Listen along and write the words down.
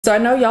So I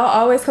know y'all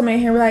always come in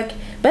here like,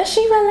 but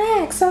she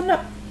relaxed. So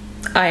no,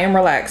 I am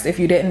relaxed if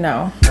you didn't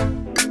know.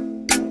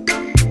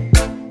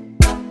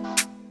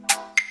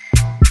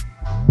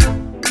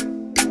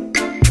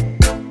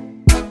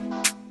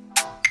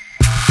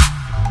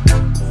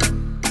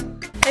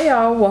 Hey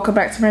y'all, welcome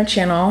back to my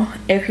channel.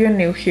 If you're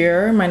new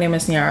here, my name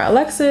is Niara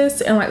Alexis,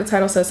 and like the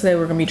title says, today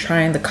we're gonna be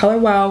trying the Color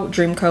Wow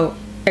Dreamcoat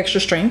Extra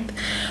Strength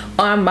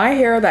on my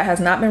hair that has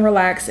not been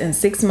relaxed in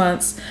 6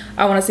 months.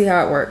 I want to see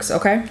how it works.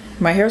 Okay,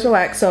 my hair is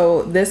relaxed,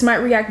 so this might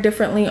react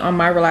differently on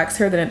my relaxed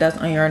hair than it does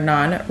on your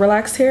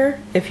non-relaxed hair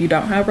if you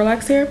don't have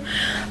relaxed hair.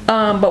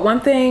 But one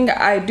thing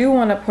I do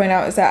want to point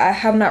out is that I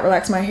have not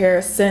relaxed my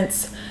hair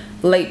since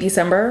late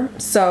December,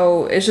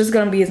 so it's just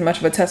going to be as much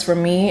of a test for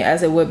me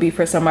as it would be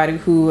for somebody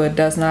who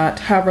does not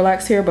have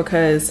relaxed hair,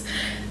 because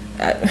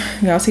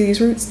y'all see these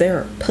roots,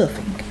 they're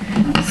puffing.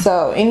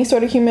 So any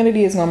sort of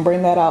humidity is gonna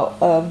bring that out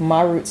of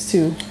my roots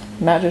too,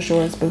 not just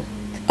yours, boo.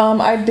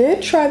 I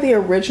did try the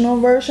original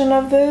version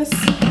of this,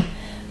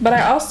 but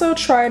I also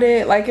tried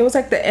it, like it was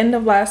like the end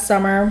of last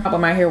summer, but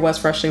my hair was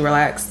freshly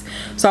relaxed.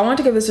 So I wanted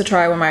to give this a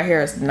try when my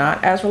hair is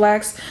not as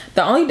relaxed.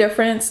 The only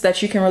difference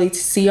that you can really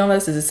see on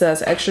this is it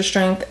says extra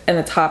strength and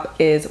the top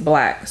is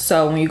black.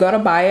 So when you go to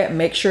buy it,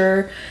 make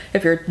sure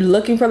if you're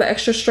looking for the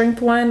extra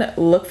strength one,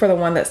 look for the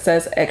one that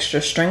says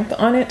extra strength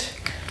on it.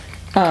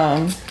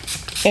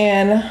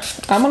 And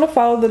I'm gonna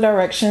follow the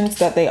directions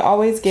that they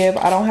always give.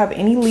 I don't have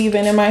any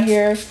leave-in in my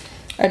hair.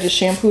 I just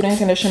shampooed and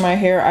conditioned my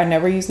hair. I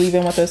never use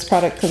leave-in with this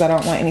product because I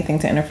don't want anything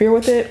to interfere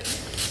with it.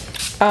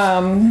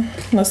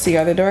 Let's see,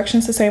 are the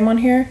directions the same on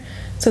here?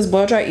 It says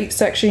blow dry each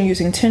section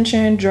using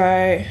tension,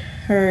 dry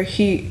or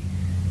heat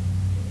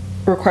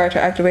required to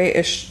activate.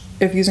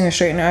 If using a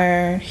straightening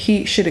iron,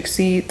 heat should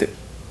exceed,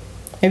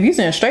 if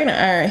using a straightening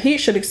iron, heat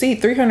should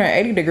exceed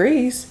 380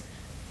 degrees.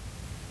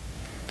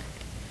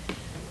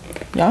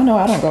 Y'all know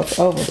I don't go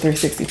over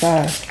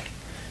 365.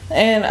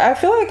 And I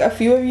feel like a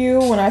few of you,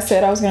 when I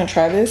said I was gonna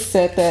try this,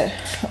 said that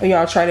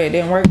y'all tried it, it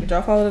didn't work. Did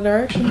y'all follow the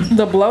directions?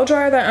 The blow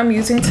dryer that I'm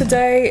using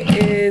today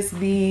is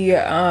the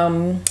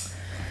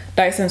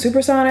Dyson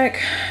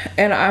Supersonic,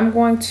 and I'm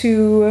going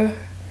to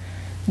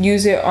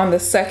use it on the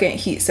second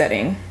heat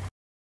setting.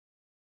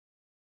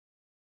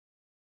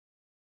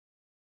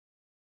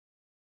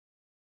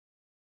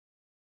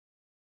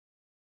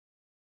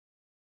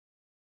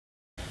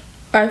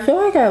 I feel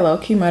like I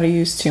low-key might have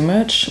used too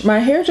much. My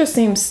hair just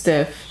seems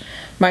stiff.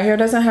 My hair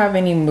doesn't have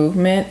any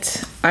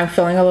movement. I'm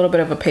feeling a little bit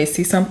of a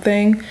pasty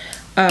something.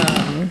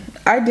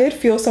 I did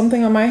feel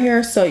something on my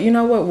hair, so you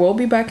know what? We'll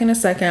be back in a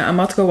second. I'm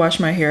about to go wash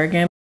my hair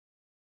again.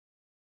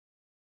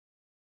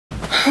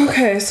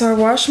 Okay, so I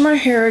washed my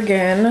hair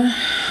again.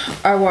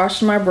 I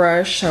washed my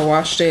brush. I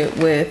washed it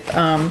with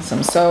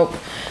some soap.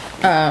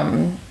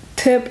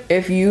 Tip,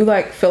 if you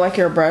like feel like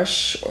your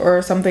brush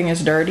or something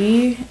is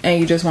dirty and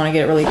you just want to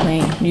get it really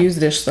clean, use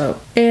dish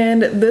soap.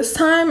 And this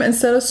time,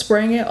 instead of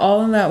spraying it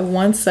all in that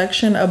one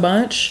section a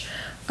bunch,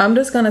 I'm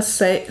just gonna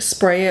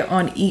spray it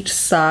on each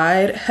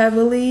side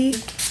heavily.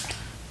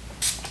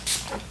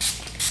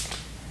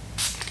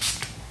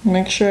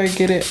 Make sure I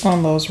get it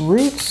on those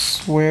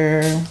roots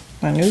where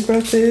my new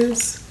growth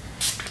is.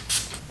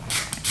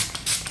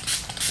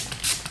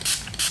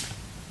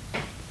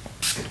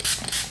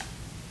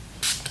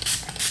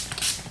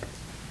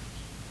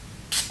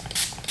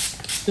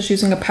 Just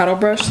using a paddle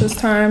brush this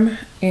time,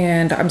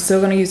 and I'm still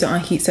going to use it on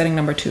heat setting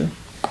number 2.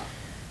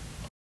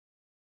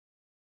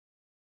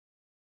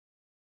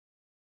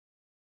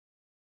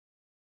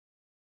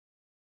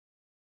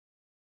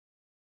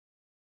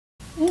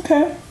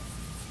 Okay.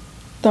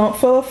 Don't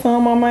feel a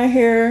film on my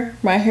hair.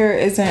 My hair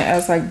isn't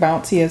as like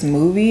bouncy as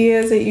movie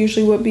as it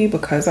usually would be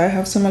because I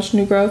have so much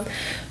new growth,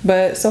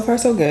 but so far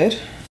so good.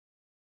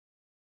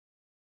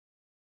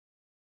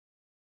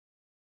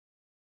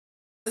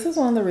 This is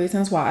one of the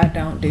reasons why I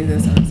don't do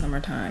this in the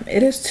summertime.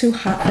 It is too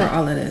hot for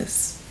all of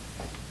this.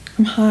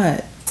 I'm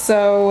hot.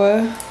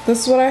 So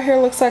this is what our hair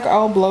looks like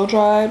all blow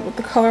dried with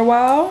the Color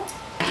Wow.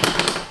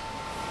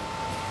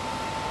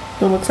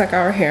 It looks like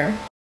our hair.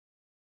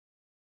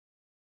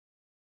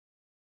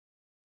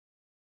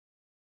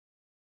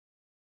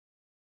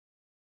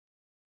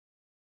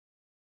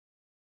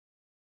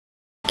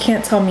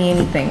 Can't tell me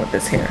anything with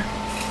this hair.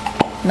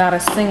 Not a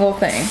single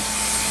thing.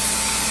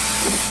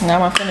 Now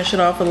I'm gonna finish it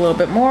off with a little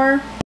bit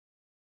more.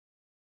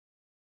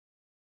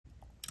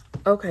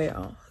 Okay,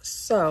 y'all,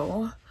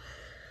 so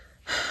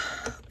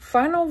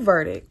final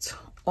verdict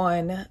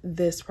on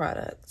this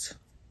product.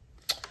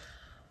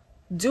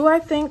 Do I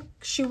think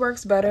she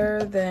works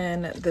better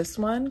than this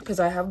one?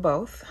 Because I have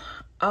both.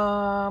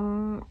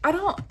 Y'all,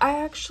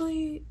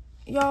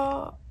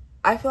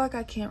 I feel like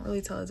I can't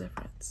really tell a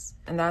difference.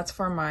 And that's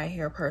for my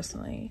hair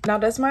personally. Now,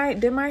 did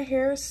my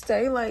hair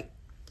stay like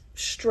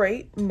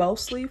straight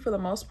mostly for the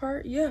most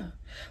part? Yeah,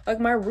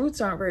 like my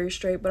roots aren't very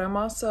straight, but I'm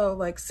also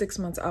like 6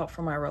 months out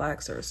from my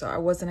relaxer, so I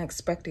wasn't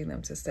expecting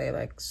them to stay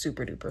like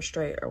super duper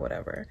straight or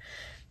whatever.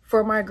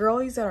 For my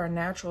girlies that are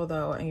natural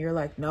though, and you're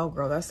like, no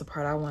girl, that's the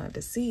part I wanted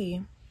to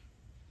see,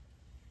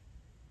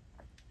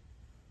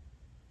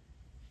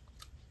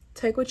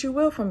 take what you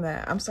will from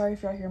that. I'm sorry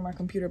if y'all hear my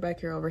computer back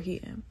here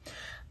overheating.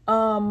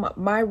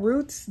 My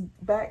roots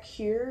back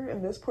here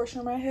in this portion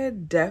of my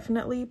head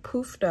definitely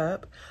poofed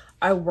up.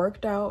 I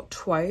worked out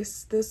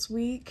twice this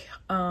week.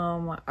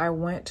 I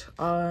went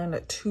on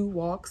 2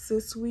 walks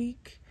this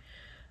week.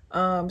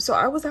 So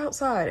I was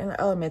outside in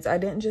the elements. I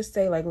didn't just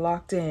stay like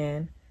locked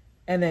in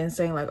and then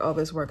saying like, oh,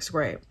 this works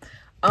great.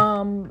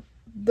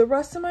 The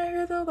rest of my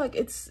hair though, like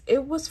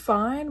it was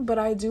fine, but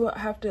I do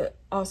have to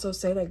also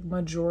say like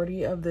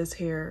majority of this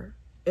hair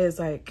is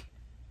like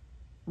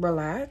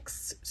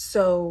relaxed.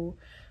 So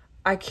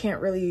I can't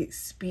really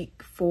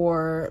speak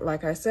for,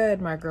 like I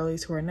said, my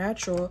girlies who are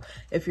natural.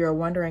 If you're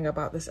wondering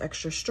about this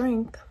extra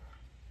strength,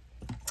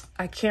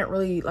 I can't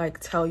really like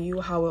tell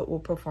you how it will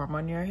perform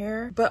on your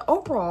hair. But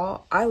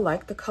overall, I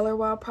like the Color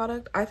Wow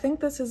product. I think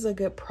this is a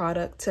good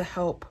product to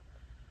help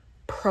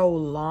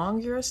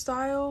prolong your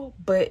style,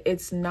 but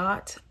it's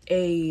not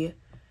a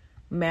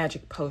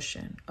magic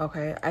potion,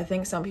 okay? I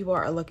think some people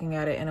are looking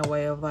at it in a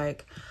way of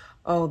like,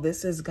 oh,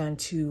 this is going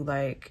to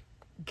like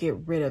get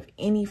rid of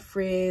any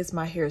frizz.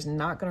 My hair is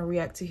not going to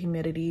react to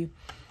humidity.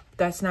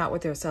 That's not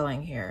what they're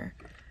selling here.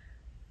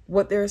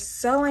 What they're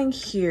selling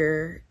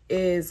here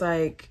is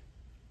like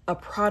a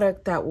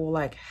product that will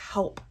like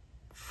help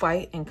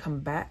fight and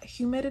combat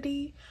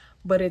humidity,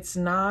 but it's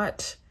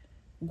not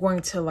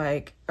going to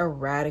like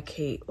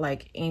eradicate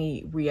like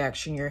any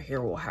reaction your hair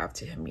will have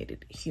to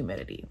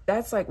humidity.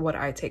 That's like what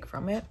I take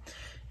from it.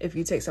 If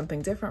you take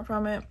something different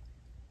from it,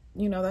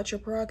 you know, that's your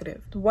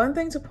prerogative. One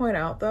thing to point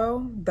out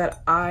though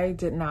that I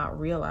did not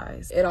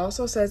realize, it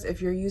also says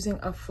if you're using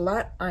a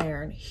flat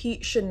iron,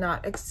 heat should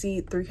not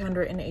exceed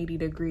 380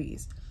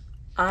 degrees.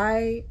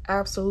 I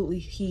absolutely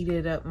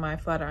heated up my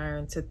flat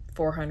iron to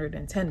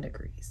 410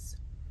 degrees.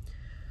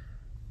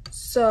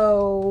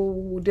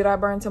 So did I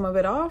burn some of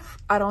it off?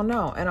 I don't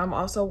know. And I'm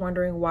also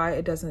wondering why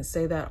it doesn't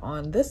say that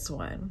on this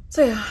one.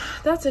 So yeah,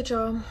 that's it,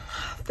 y'all.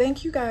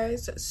 Thank you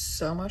guys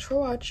so much for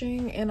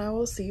watching, and I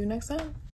will see you next time.